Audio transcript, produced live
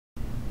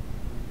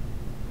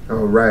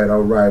All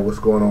right. What's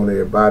going on,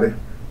 everybody?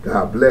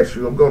 God bless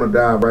you. I'm going to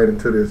dive right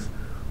into this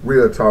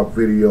real talk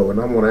video, and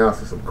I'm going to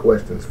answer some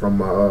questions from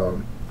my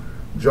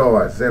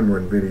George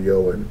Zimmerman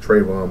video and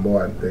Trayvon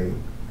Martin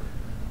thing.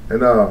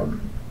 And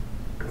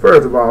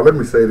first of all, let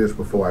me say this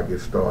before I get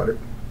started,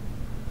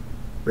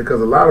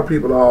 because a lot of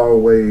people are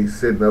always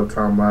sitting up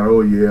talking about, oh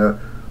yeah,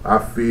 I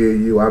feel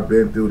you, I've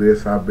been through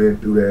this, I've been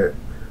through that.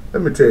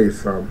 Let me tell you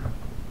something.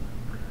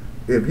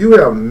 If you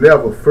have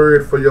never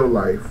feared for your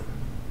life,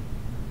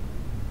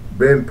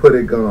 been put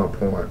at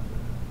gunpoint,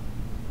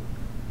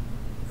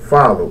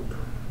 followed,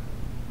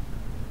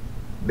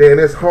 then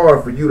it's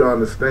hard for you to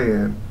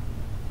understand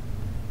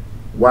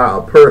why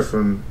a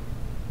person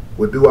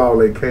would do all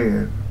they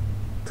can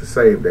to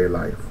save their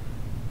life.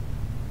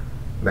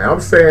 Now,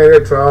 I'm saying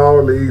that to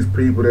all these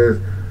people that's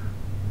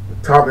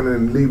talking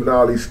and leaving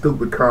all these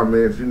stupid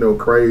comments, you know,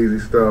 crazy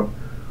stuff.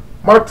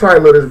 My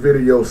title of this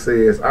video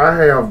says, I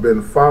have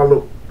been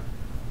followed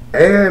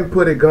and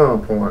put at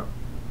gunpoint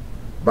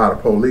by the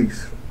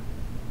police.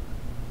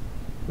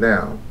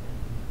 Now,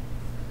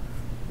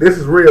 this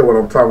is real what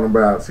I'm talking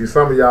about. See,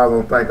 some of y'all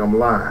gonna think I'm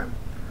lying.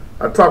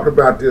 I talked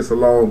about this a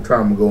long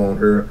time ago on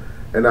here,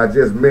 and I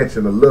just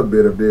mentioned a little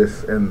bit of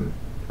this in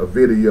a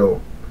video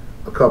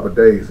a couple of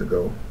days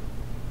ago.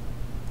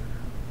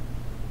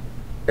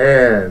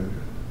 And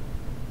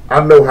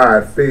I know how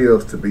it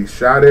feels to be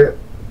shot at.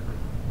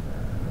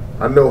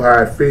 I know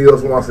how it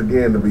feels, once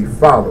again, to be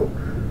followed.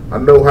 I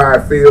know how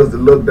it feels to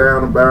look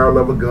down the barrel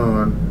of a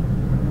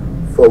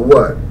gun for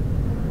what?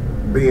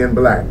 Being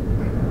black.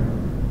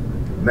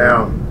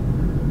 Now,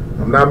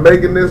 I'm not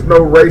making this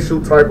no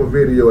racial type of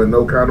video in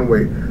no kind of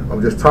way.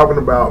 I'm just talking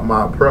about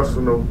my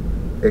personal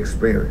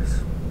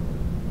experience.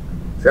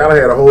 See, I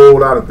had a whole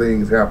lot of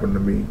things happen to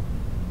me.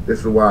 This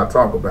is why I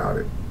talk about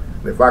it.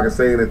 And if I can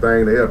say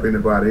anything to help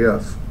anybody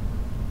else.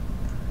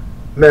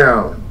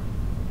 Now,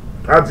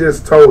 I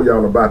just told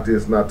y'all about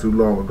this not too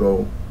long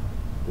ago.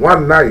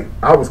 One night,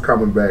 I was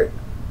coming back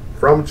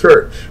from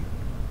church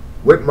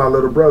with my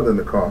little brother in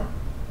the car.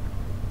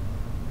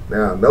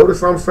 Now,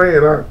 notice I'm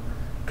saying I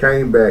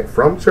came back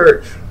from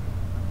church,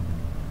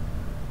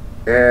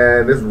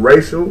 and this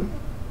racist,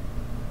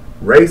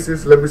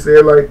 let me say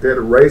it like that,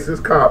 a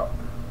racist cop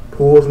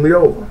pulls me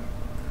over.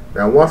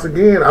 Now, once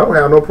again, I don't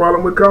have no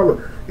problem with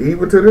color.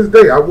 Even to this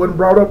day, I wasn't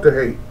brought up to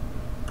hate.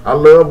 I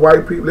love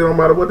white people, it don't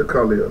matter what the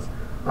color is.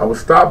 I was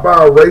stopped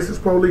by a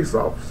racist police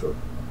officer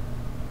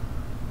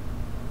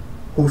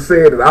who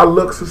said that I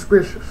look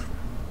suspicious.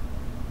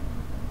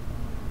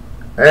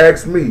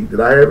 Asked me, did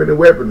I have any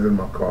weapons in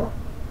my car?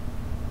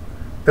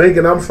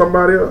 Thinking I'm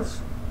somebody else.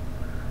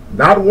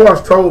 Not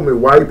once told me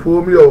why he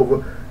pulled me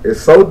over.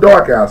 It's so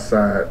dark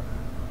outside.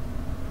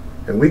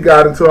 And we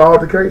got into an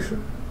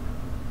altercation.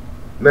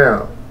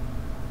 Now,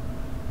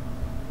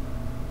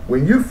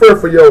 when you fear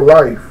for your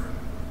life,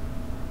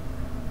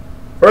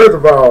 first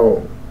of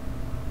all,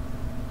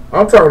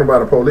 I'm talking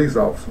about a police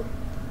officer.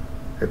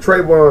 In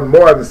Trayvon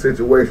Martin's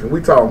situation,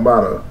 we talking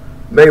about a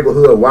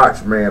neighborhood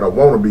watchman, a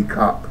wannabe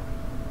cop.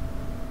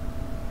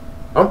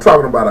 I'm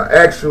talking about an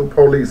actual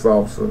police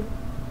officer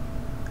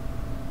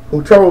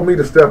who told me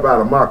to step out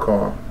of my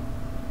car,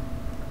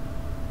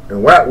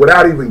 and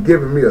without even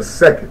giving me a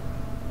second,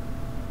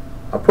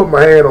 I put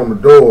my hand on the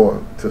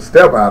door to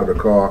step out of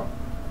the car.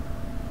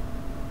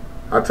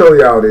 I told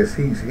y'all this.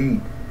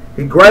 He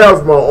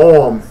grabs my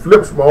arm,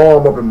 flips my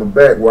arm up in my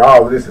back where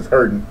all of this is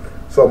hurting.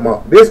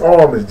 So this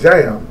arm is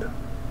jammed.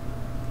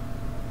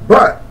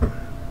 But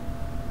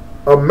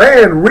a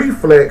man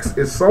reflex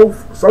is so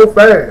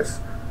fast.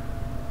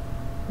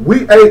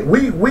 We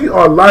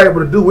are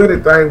liable to do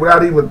anything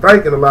without even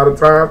thinking a lot of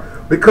times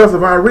because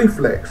of our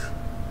reflex.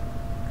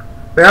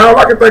 Now, all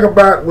I can think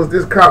about was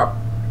this cop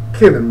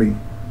killing me,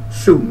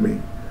 shooting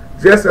me.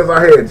 Just as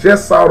I had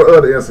just saw the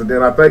other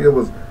incident, I think it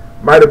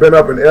might have been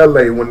up in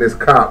LA when this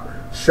cop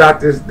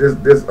shot this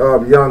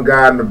young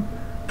guy and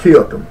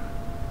killed him.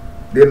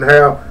 Didn't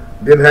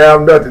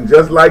have nothing,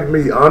 just like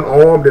me,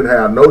 unarmed, didn't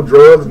have no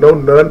drugs, no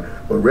nothing,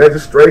 but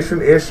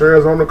registration,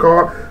 insurance on the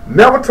car.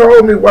 Never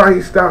told me why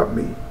he stopped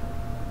me.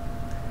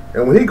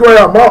 And when he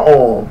grabbed my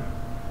arm,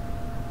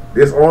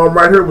 this arm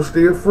right here was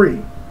still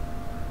free.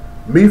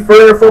 Me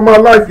fearing for my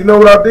life, you know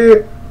what I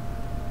did?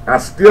 I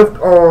stiffed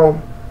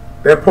arm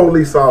that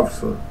police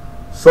officer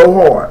so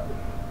hard.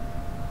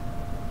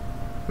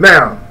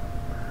 Now,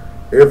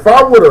 if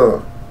I would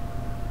have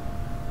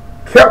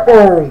kept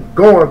on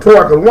going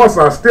toward, because once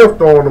I stiffed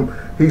on him,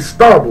 he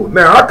stumbled.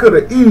 Now, I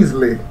could have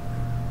easily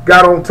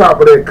got on top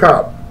of that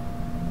cop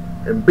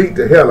and beat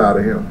the hell out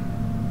of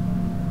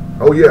him.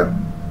 Oh, yeah.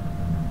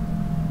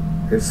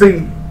 And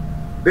see,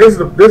 this is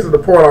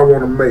the point I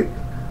want to make.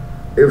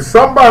 If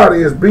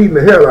somebody is beating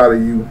the hell out of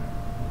you,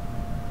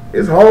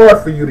 it's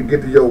hard for you to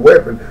get to your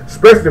weapon,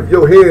 especially if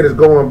your head is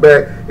going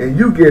back and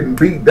you getting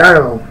beat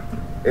down.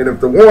 And if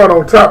the one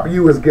on top of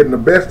you is getting the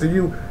best of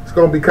you, it's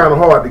going to be kind of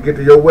hard to get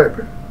to your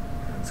weapon.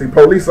 See,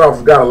 police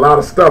officers got a lot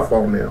of stuff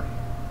on them.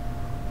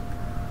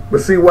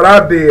 But see, what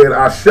I did,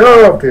 I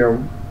shoved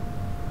him,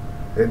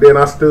 and then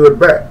I stood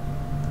back,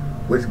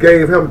 which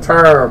gave him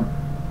time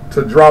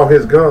to draw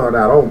his gun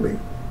out on me.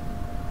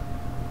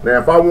 Now,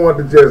 if I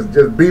wanted to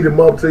just beat him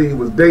up till he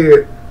was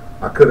dead,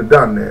 I could have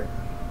done that.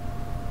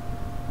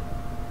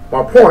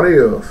 My point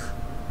is,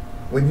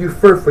 when you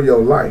fear for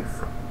your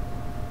life,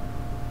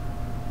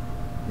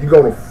 you're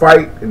going to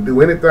fight and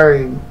do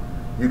anything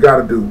you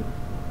got to do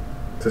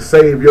to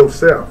save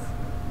yourself.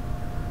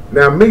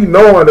 Now, me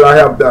knowing that I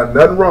have done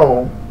nothing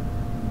wrong,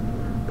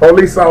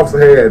 police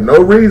officer had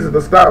no reason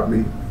to stop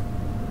me,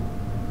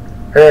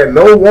 had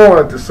no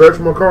warrant to search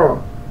my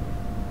car.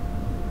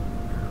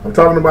 I'm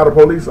talking about a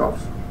police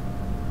officer.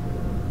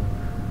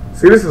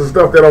 See, this is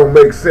stuff that don't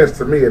make sense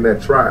to me in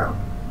that trial.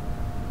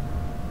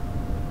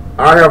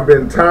 I have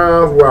been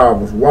times where I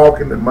was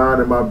walking and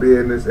minding my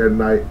business at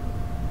night,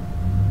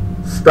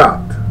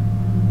 stopped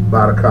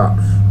by the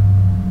cops.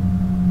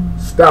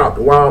 Stopped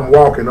while I'm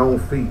walking on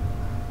feet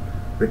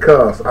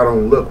because I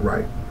don't look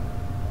right.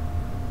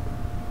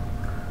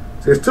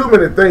 See, there's too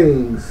many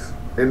things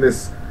in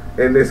this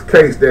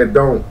case that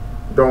don't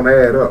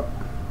add up.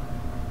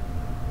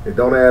 It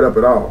don't add up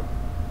at all.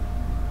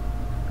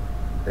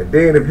 And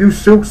then if you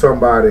shoot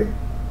somebody,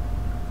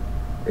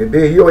 and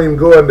then you don't even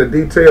go into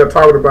detail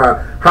talking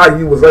about how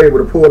you was able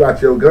to pull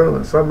out your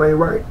gun, something ain't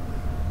right.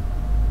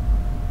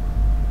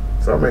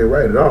 Something ain't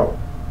right at all.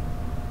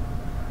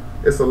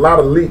 It's a lot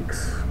of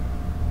leaks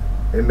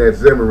in that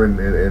Zimmerman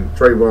and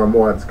Trayvon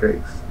Martin's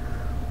case.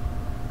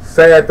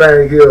 Sad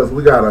thing is,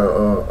 we got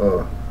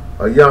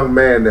a young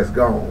man that's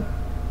gone.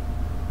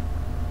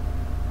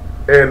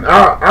 And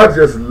I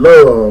just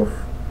love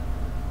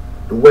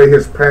the way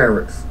his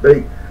parents,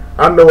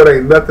 I know it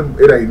ain't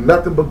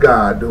nothing but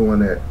God doing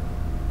that.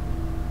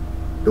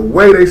 The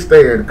way they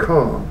stand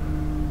calm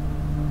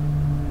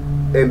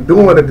and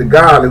doing it the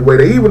godly way.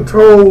 They even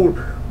told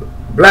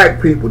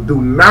black people,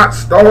 do not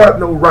start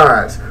no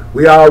riots.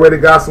 We already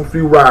got some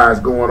few riots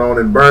going on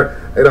and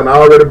they done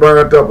already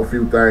burnt up a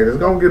few things. It's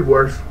gonna get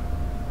worse.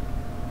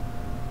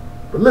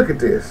 But look at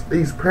this.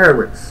 These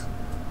parents,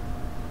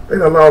 they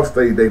done lost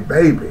their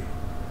baby.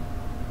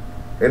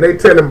 And they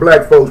telling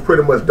black folks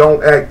pretty much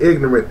don't act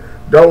ignorant,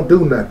 don't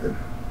do nothing.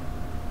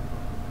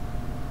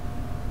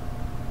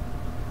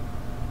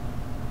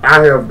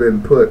 I have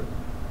been put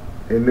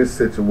in this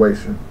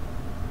situation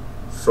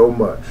so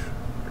much.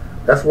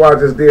 That's why I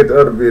just did the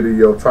other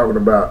video talking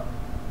about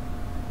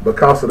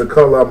because of the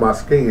color of my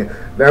skin.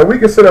 Now, we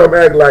can sit up and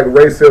act like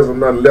racism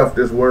done left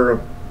this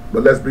world,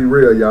 but let's be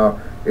real,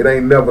 y'all. It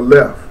ain't never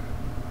left.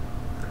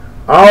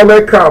 All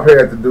that cop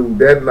had to do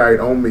that night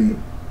on me,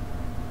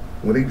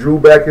 when he drew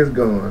back his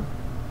gun,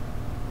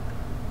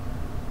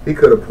 he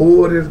could have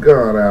pulled his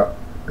gun out.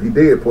 He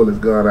did pull his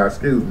gun out,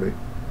 excuse me.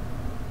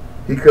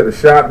 He could have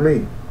shot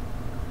me.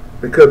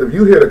 Because if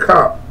you hit a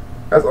cop,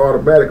 that's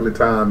automatically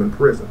time in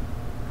prison.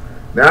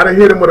 Now, I didn't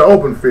hit him with an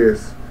open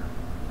fist,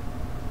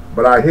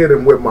 but I hit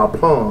him with my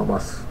palm.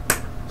 I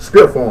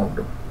stiff-armed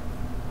him.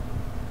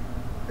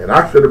 And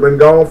I should have been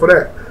gone for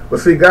that.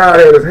 But see, God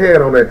had his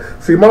hand on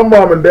that. See, my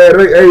mom and dad,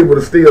 they able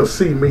to still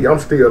see me. I'm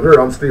still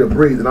here. I'm still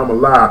breathing. I'm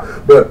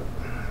alive. But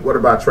what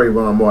about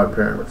Trayvon Martin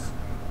parents?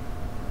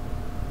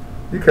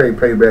 You can't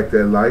pay back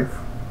that life.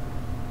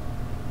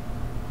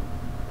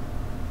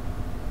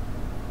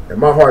 And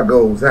my heart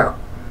goes out.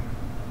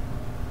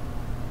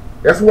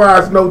 That's why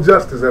it's no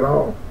justice at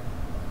all.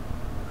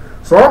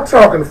 So I'm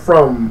talking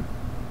from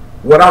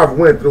what I've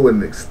went through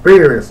and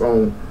experience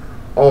on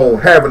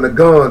having a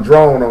gun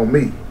drawn on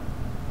me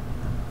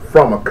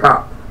from a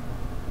cop.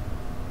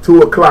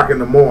 2 o'clock in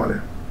the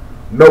morning.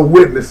 No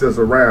witnesses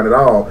around at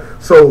all.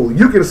 So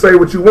you can say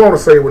what you want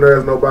to say when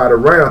there's nobody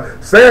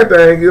around. Sad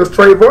thing is,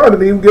 Trayvon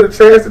didn't even get a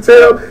chance to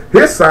tell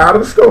his side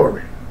of the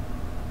story.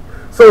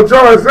 So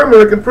George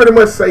Zimmerman can pretty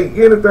much say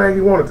anything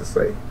he wanted to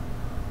say.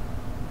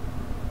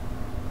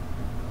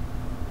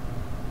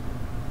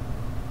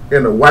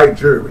 In a white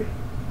jury.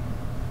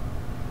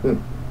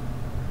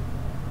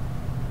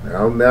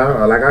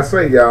 Now, like I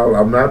say, y'all,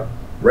 I'm not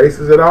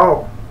racist at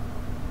all.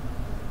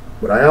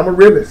 But I am a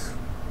realist.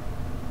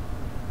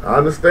 I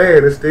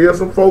understand there's still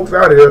some folks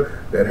out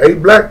here that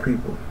hate black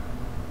people.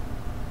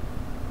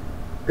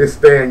 This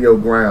stand your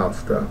ground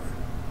stuff.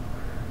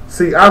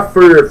 See, I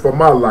feared for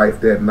my life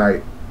that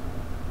night.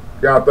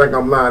 Y'all think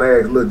I'm lying?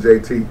 Ask Lil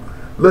JT.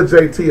 Lil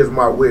JT is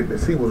my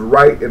witness. He was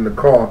right in the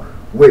car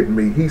with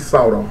me. He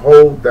saw the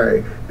whole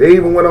thing. They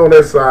even went on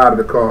that side of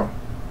the car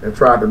and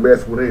tried to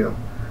mess with him.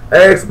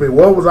 Asked me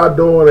what was I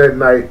doing that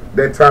night,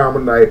 that time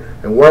of night,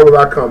 and where was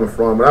I coming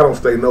from. And I don't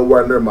stay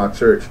nowhere near my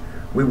church.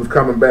 We was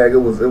coming back.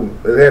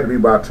 It had to be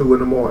about 2 in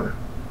the morning.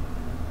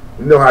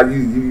 You know how you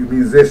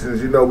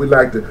musicians, you know, we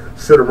like to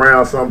sit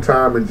around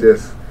sometime and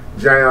just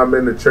jam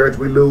in the church.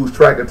 We lose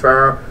track of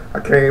time. I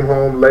came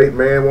home late,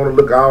 man, want to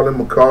look all in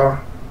my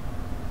car.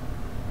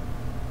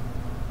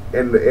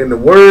 And the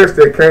words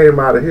that came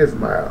out of his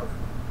mouth.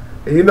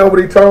 And you know what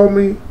he told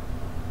me?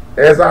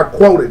 As I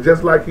quoted,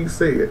 just like he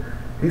said,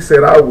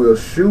 I will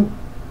shoot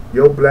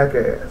your black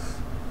ass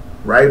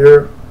right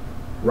here,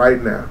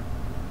 right now.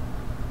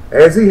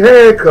 As he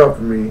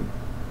handcuffed me,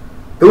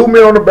 threw me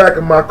on the back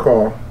of my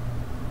car,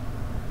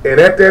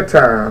 and at that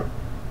time,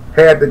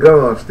 had the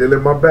gun still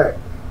in my back.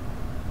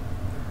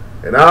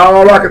 And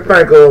all I could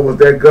think of was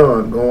that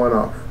gun going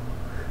off.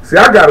 See,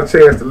 I got a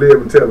chance to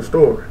live and tell a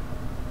story.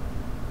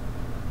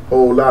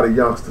 Whole lot of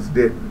youngsters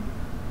didn't.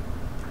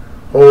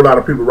 Whole lot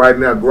of people right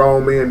now,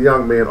 grown men,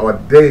 young men, are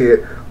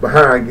dead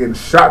behind getting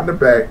shot in the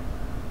back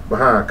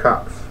behind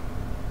cops.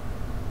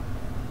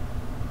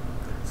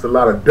 It's a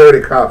lot of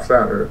dirty cops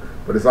out here,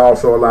 but it's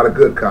also a lot of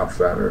good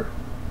cops out here.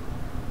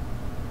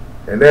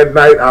 And that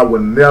night I will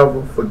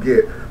never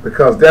forget,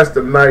 because that's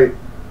the night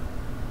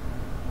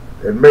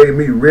that made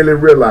me really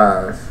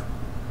realize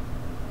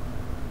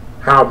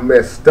how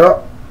messed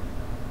up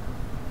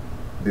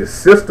this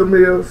system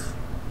is,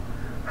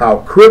 how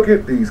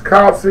crooked these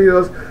cops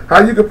is,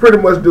 how you can pretty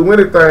much do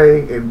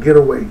anything and get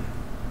away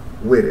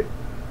with it.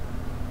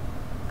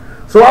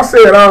 So I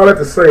said all that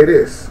to say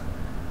this.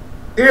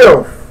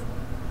 If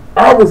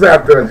I was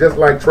out there just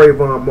like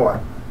Trayvon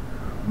Martin,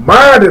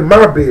 minding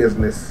my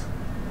business,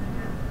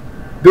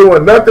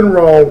 doing nothing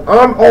wrong,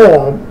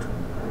 unarmed,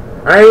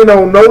 I ain't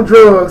on no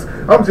drugs,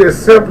 I'm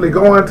just simply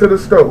going to the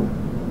store.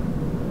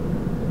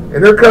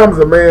 And here comes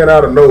a man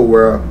out of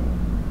nowhere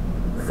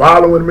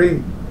following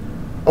me.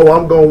 Oh,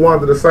 I'm going to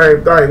wonder the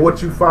same thing.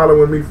 What you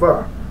following me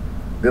for?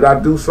 Did I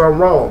do something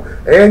wrong?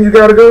 And you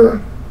got a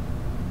gun?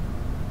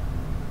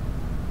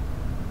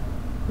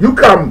 You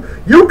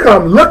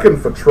come looking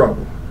for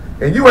trouble,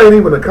 and you ain't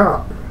even a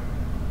cop.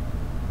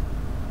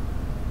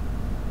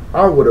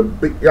 I would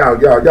have been, y'all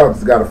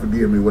just got to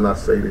forgive me when I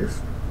say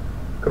this,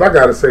 because I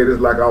got to say this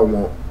like I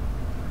want.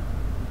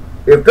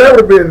 If that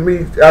would have been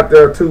me out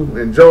there too,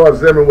 and George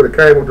Zimmerman would have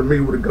came up to me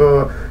with a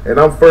gun, and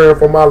I'm fearing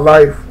for my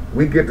life,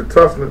 we get to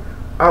tussling,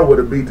 I would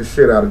have beat the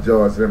shit out of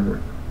George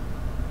Zimmerman.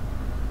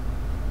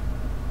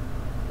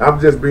 I'm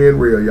just being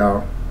real,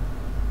 y'all.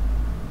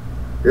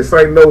 This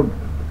ain't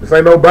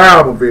no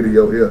Bible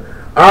video here.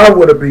 I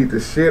would have beat the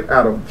shit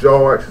out of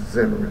George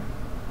Zimmerman,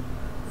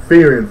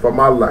 fearing for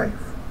my life.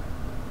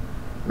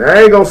 Now,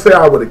 I ain't gonna say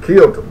I would have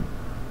killed him,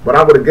 but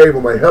I would have gave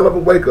him a hell of a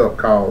wake-up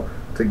call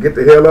to get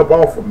the hell up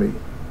off of me.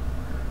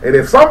 And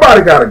if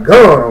somebody got a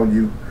gun on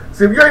you,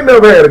 see, if you ain't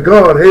never had a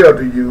gun held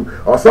to you,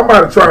 or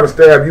somebody trying to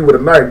stab you with a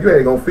knife, you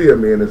ain't gonna feel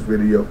me in this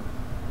video.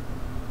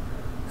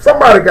 If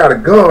somebody got a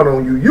gun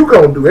on you, you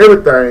gonna do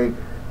everything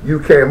you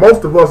can.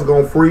 Most of us are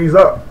gonna freeze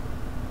up,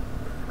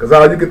 because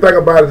all you can think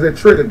about is that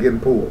trigger getting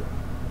pulled.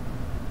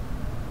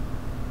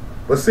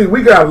 But see,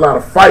 we got a lot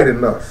of fight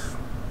in us,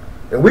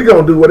 and we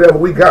gonna do whatever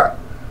we got.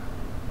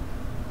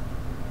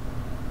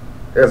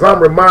 As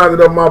I'm reminded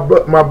of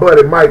my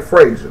buddy Mike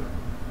Frazier,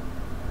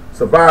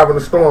 surviving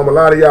the storm. A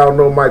lot of y'all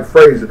know Mike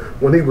Frazier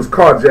when he was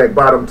carjacked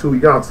by them two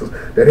youngsters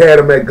that had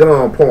him at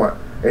gunpoint,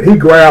 and he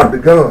grabbed the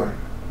gun.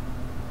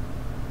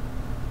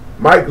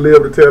 Mike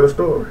lived to tell the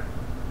story.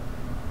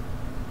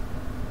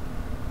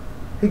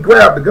 He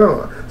grabbed the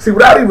gun. See,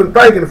 without even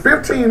thinking,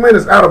 15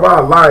 minutes out of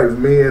our lives,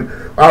 man,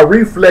 our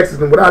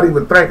reflexes, and without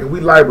even thinking,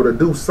 we liable to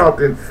do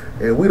something,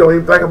 and we don't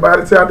even think about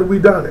it after we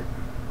done it.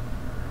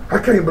 I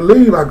can't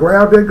believe I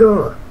grabbed that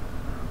gun.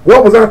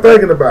 What was I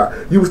thinking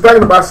about? You was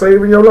thinking about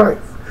saving your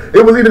life.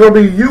 It was either going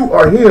to be you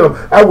or him.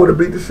 I would have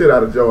beat the shit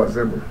out of George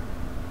Zimmerman.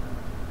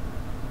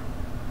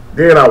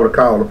 Then I would have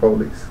called the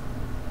police.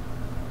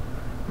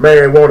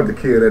 Man wanted to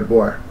kill that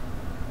boy.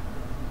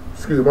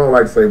 Excuse me, I don't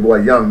like to say boy,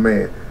 young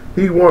man.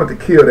 He wanted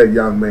to kill that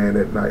young man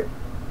that night.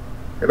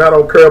 And I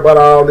don't care about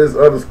all this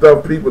other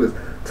stuff people is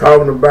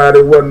talking about.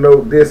 It wasn't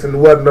no this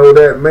and wasn't no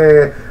that.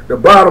 Man, the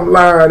bottom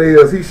line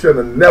is he should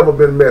have never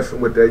been messing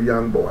with that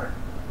young boy.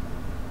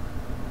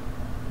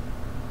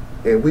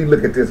 And we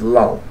look at this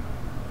law.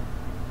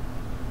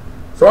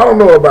 So I don't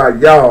know about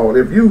y'all.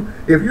 If you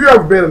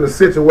ever been in a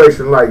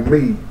situation like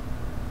me,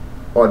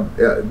 or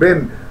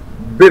been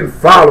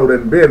followed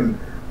and been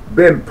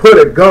put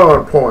at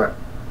gunpoint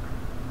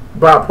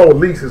by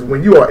police, is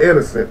when you are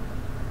innocent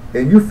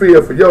and you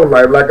fear for your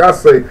life. Like I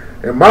say,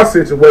 in my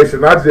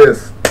situation, I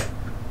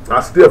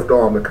stiffed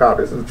armed the cop.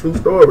 This is a true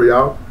story,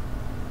 y'all.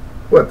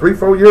 What,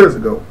 3-4 years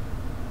ago?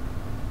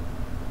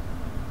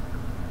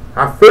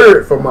 I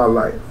feared for my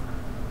life,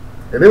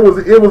 and it was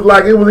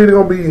like it was either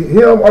gonna be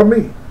him or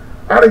me.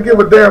 I didn't give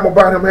a damn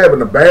about him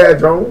having a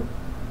badge on.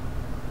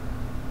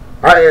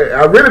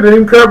 I really didn't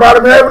even care about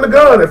him having a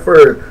gun at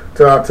first,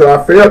 till I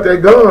felt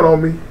that gun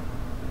on me.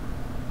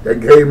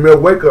 That gave me a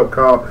wake-up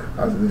call.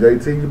 I said,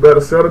 JT, you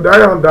better settle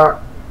down,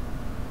 Doc.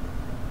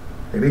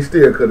 And he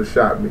still could have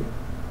shot me,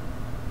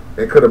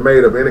 and could have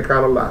made up any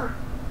kind of lie.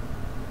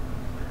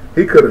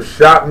 He could have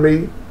shot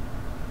me.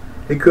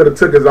 He could have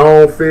took his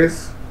own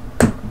fist,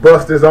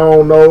 bust his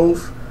own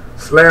nose,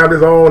 slammed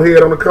his own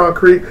head on the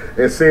concrete,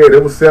 and said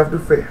it was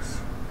self-defense.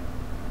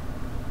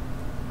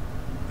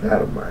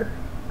 God almighty.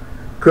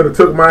 Could have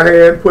took my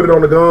hand, put it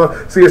on the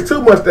gun. See, it's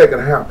too much that can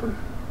happen.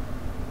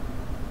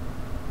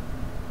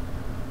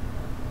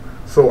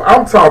 So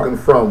I'm talking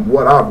from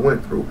what I've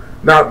went through,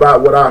 not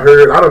about what I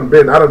heard. I done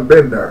been there. I done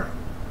been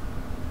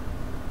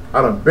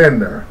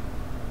there.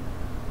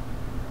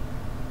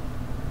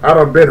 I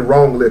done been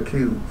wrongly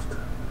accused.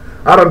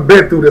 I done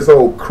been through this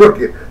old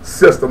crooked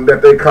system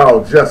that they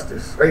call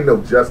justice. Ain't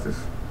no justice.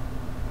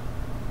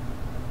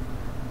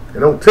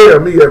 And don't tell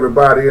me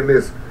everybody in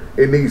this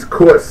in these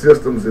court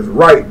systems is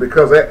right,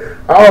 because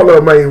all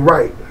of them ain't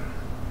right.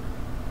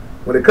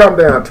 When it comes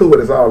down to it,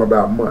 it's all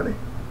about money.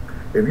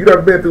 If you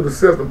done been through the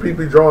system,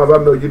 PP Jones,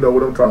 I know you know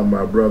what I'm talking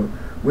about, brother.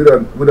 We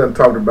done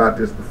talked about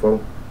this before.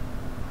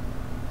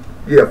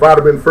 Yeah, if I'd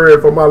have been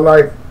feared for my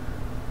life,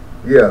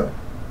 yeah,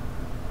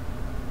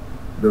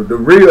 the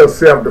real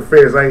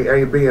self-defense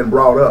ain't being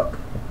brought up.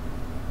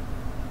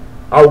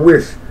 I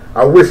wish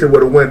it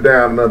would have went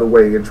down another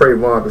way and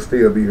Trayvon could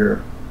still be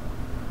here.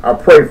 I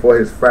pray for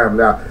his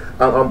family.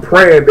 I'm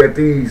praying that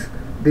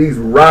these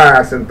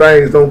riots and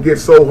things don't get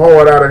so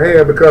hard out of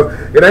hand, because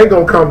it ain't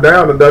gonna come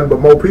down to nothing but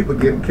more people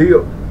getting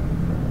killed.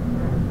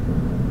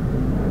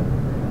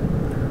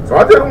 So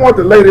I just want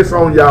to lay this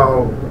on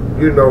y'all,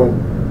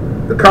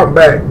 to come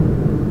back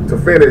to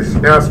finish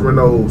answering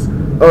those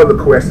other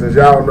questions.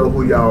 Y'all know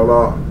who y'all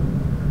are.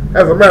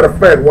 As a matter of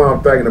fact, while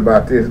I'm thinking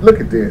about this, look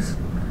at this.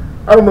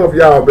 I don't know if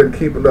y'all been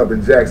keeping up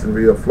in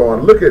Jacksonville,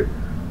 Florida. Look at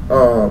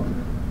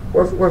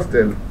what's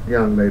that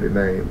young lady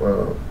name?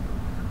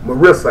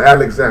 Marissa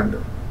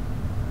Alexander.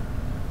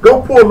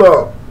 Go pull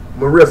up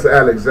Marissa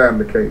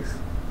Alexander case.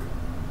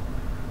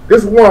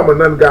 This woman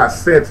done got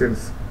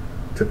sentenced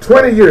to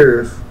 20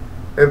 years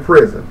in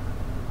prison,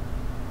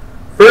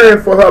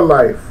 fearing for her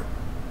life,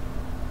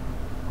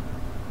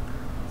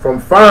 from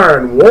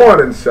firing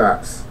warning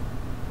shots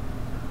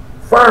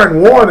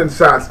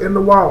in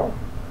the wall.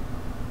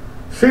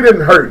 She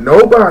didn't hurt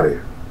nobody.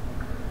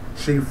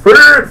 She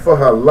feared for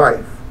her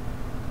life.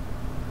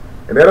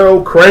 And that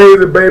old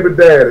crazy baby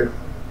daddy,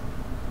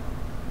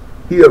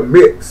 he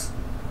admits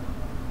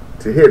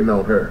to hitting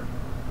on her.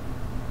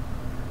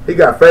 He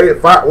got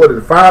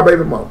five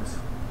baby mamas.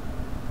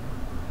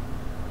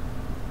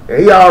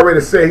 And he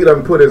already said he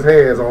done put his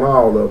hands on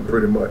all of them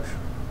pretty much.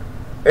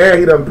 And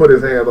he done put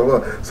his hands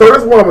on her. So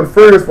this woman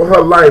fears for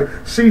her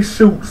life. She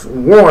shoots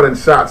warning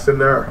shots in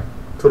there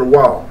to the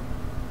wall.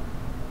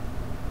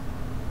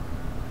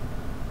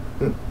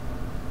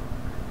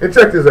 And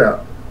check this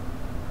out.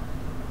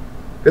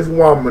 This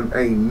woman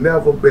ain't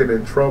never been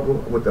in trouble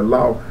with the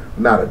law,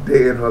 not a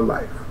day in her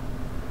life.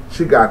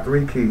 She got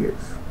 3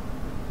 kids.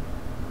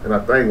 And I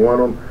think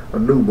one of them a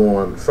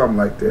newborn, something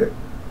like that.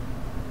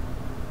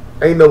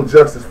 Ain't no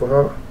justice for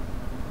her.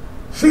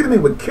 She didn't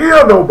even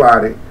kill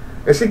nobody,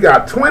 and she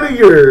got 20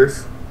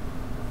 years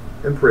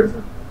in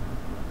prison.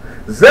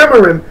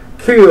 Zimmerman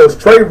kills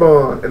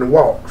Trayvon and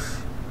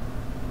walks.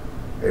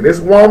 And this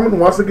woman,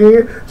 once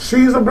again,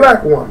 she's a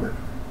black woman.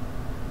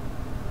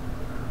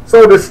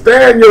 So to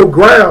stand your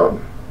ground,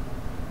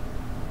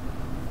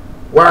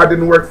 why it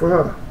didn't work for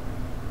her?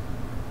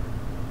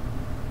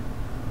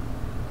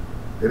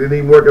 It didn't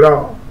even work at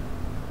all.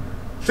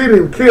 She didn't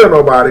even kill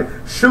nobody,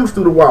 shoots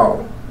through the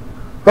wall.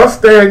 Her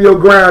stand your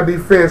ground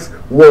defense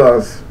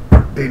was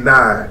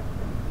denied.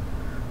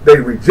 They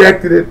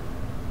rejected it.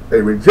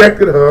 They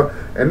rejected her,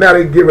 and now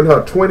they're giving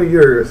her 20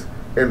 years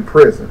in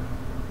prison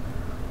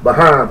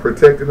behind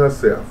protecting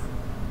herself.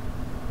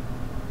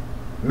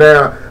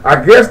 Now,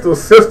 I guess the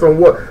system,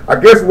 what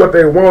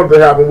they wanted to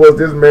happen was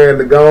this man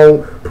to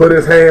go on, put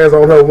his hands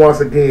on her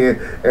once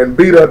again, and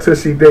beat her till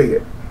she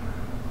dead.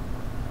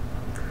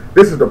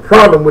 This is the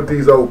problem with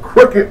these old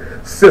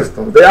crooked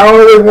systems. They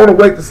always want to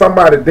wait till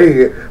somebody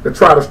dead to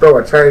try to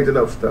start changing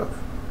up stuff.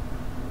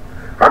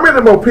 How many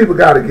more people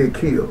got to get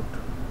killed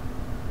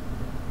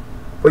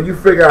before you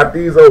figure out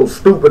these old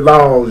stupid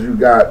laws you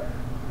got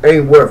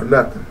ain't worth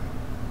nothing?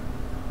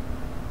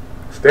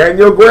 Stand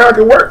your ground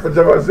can work for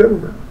George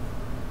Zimmerman.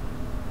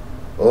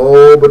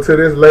 Oh, but to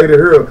this lady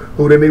here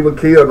who didn't even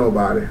kill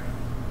nobody,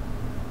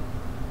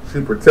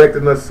 she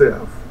protecting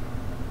herself.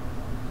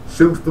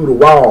 Shoots through the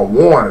wall,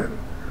 warning.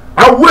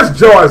 I wish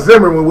George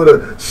Zimmerman would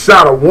have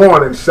shot a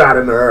warning shot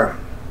in the air.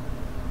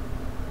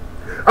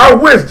 I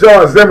wish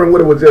George Zimmerman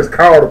would have just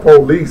called the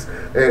police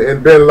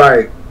and been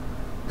like,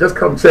 just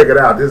come check it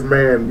out. This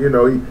man, he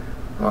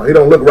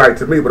don't look right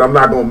to me, but I'm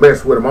not gonna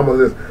mess with him. I'm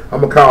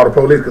gonna call the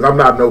police because I'm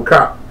not no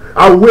cop.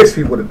 I wish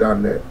he would have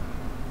done that.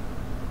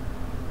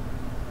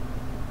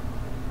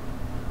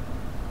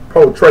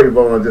 Poor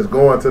Trayvon just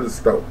going to the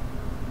store.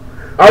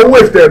 I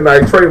wish that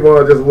night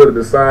Trayvon just would have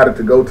decided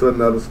to go to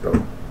another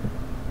store,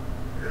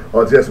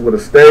 or just would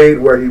have stayed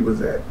where he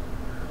was at.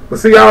 But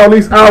see, all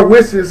these our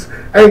wishes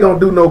ain't gonna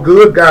do no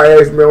good. Guy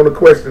asked me a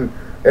question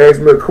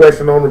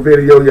on the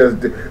video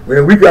yesterday.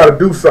 Man, we gotta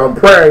do something.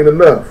 Prayer ain't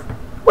enough.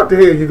 What the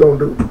hell you gonna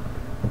do?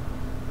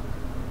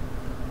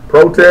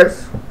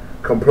 Protest?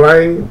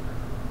 Complain?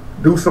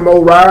 Do some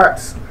more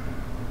riots?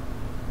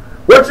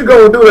 What you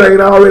gonna do that ain't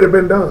already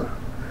been done?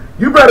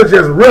 You better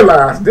just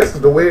realize this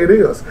is the way it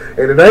is.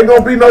 And it ain't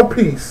gonna be no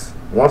peace,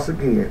 once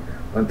again,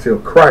 until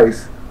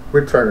Christ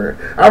return.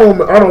 I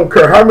don't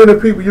care how many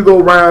people you go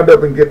round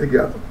up and get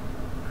together,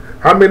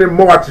 how many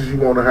marches you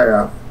want to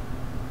have,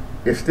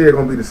 it's still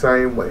going to be the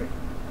same way.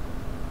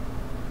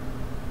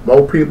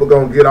 More people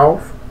going to get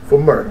off for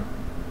murder.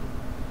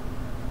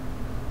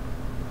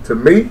 To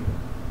me,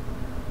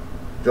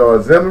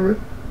 George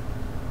Zimmerman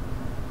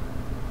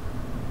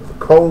was a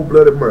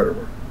cold-blooded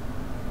murderer.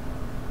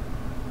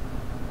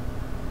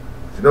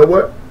 But you know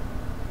what?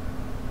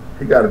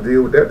 He got to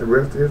deal with that the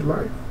rest of his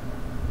life.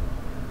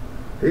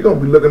 He going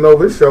to be looking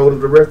over his shoulders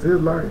the rest of his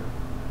life.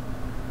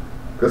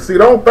 Because, see,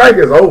 don't think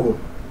it's over.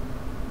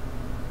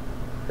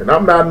 And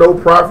I'm not no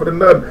prophet or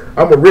nothing.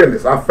 I'm a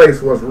realist. I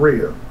face what's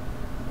real.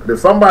 But if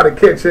somebody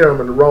catch him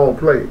in the wrong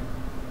place,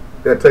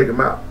 they'll take him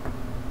out.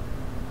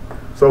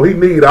 So he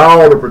need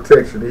all the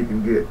protection he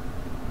can get.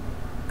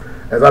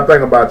 As I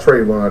think about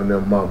Trayvon and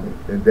them mama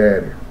and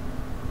daddy,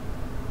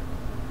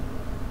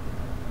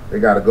 they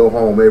got to go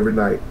home every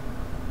night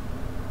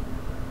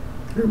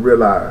and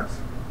realize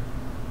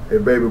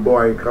their baby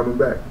boy ain't coming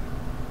back.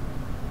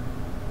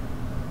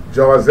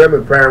 George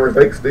Zimmer's parents,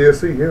 they can still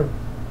see him.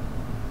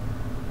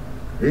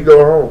 He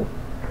go home.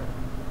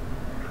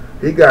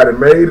 He got it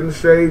made in the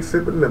shade,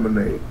 sipping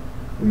lemonade,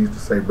 we used to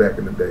say back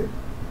in the day.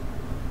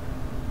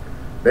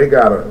 They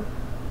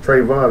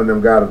Trayvon and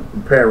them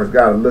parents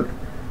got to look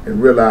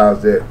and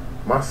realize that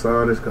my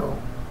son is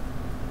gone.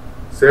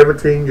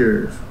 17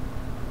 years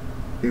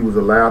he was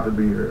allowed to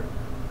be here.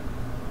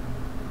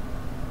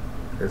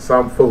 And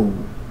some fool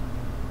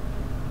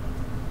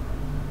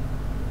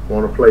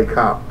want to play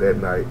cop that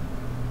night,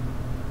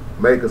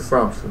 make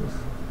assumptions,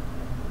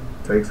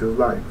 takes his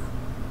life.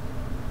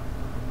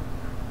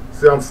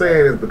 See, I'm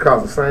saying is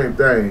because the same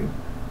thing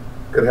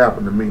could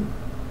happen to me.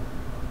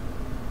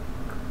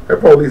 That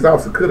police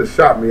officer could have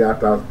shot me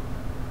after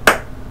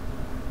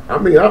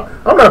I'm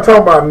not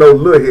talking about no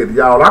little hit,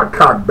 y'all. I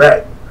cocked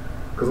back.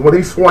 Because when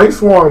he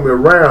swung me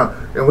around.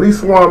 And when he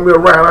swung me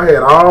around, I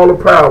had all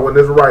the power in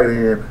his right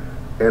hand.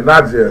 And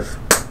I just,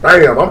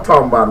 bam, I'm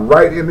talking about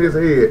right in his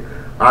head.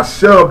 I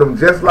shoved him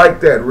just like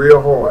that real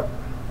hard.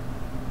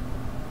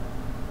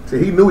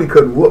 See, he knew he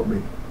couldn't whoop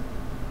me.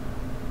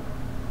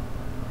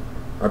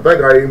 I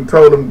think I even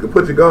told him to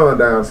put your gun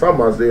down.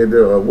 Somebody said,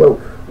 what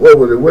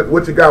was it?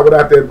 What you got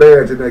without that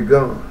badge and that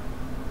gun?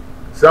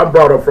 See, I'm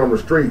brought up from the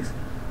streets.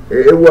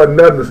 It wasn't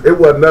nothing. It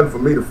wasn't nothing for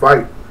me to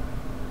fight.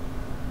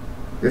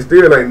 It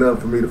still ain't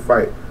nothing for me to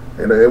fight.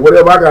 And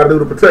whatever I gotta do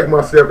to protect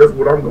myself, that's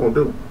what I'm gonna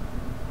do.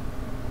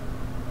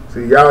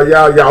 See, y'all.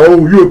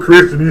 Oh, you're a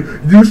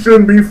Christian. You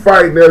shouldn't be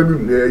fighting.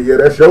 Yeah,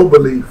 that's your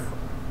belief.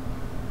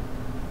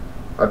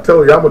 I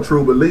told you, I'm a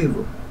true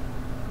believer.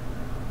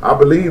 I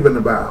believe in the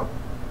Bible,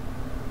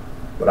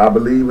 but I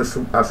believe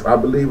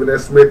in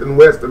that Smith and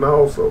Wesson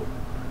also.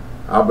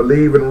 I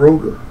believe in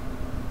Ruger.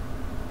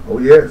 Oh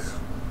yes.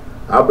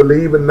 I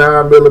believe in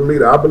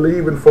 9mm. I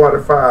believe in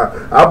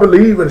 45. I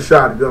believe in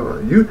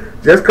shotgun.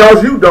 Just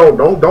cause you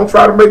don't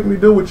try to make me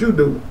do what you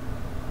do.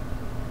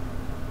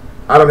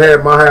 I done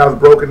had my house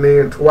broken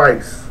in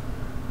twice.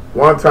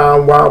 One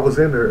time while I was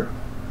in there.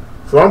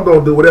 So I'm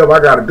gonna do whatever I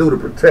gotta do to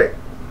protect.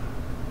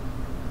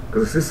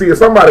 Cause you see, if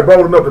somebody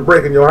bold enough to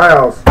break in your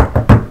house,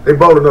 they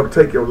bold enough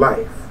to take your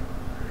life.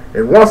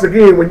 And once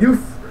again, when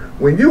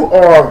you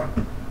are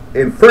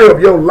in fear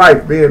of your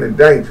life being in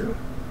danger,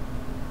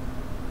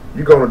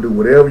 you're going to do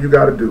whatever you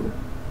got to do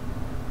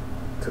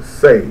to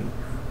save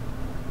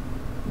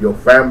your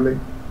family,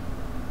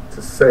 to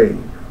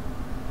save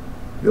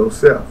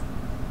yourself.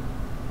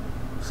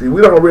 See,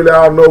 we don't really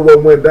all know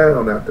what went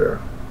down out there.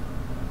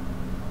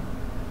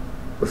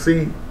 But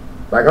see,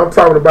 like I'm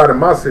talking about in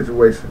my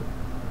situation,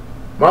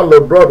 my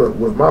little brother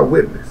was my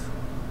witness.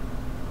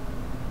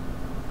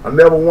 I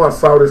never once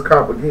saw this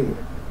cop again.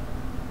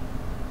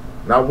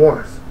 Not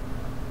once.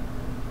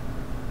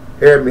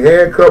 Had me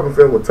handcuffed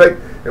and was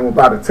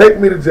about to take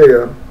me to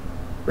jail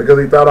because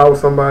he thought I was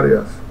somebody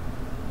else.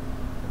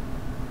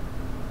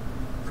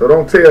 So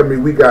don't tell me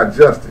we got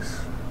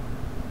justice.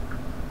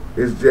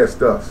 It's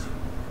just us.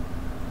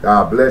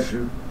 God bless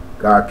you.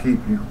 God keep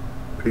you.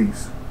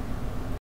 Peace.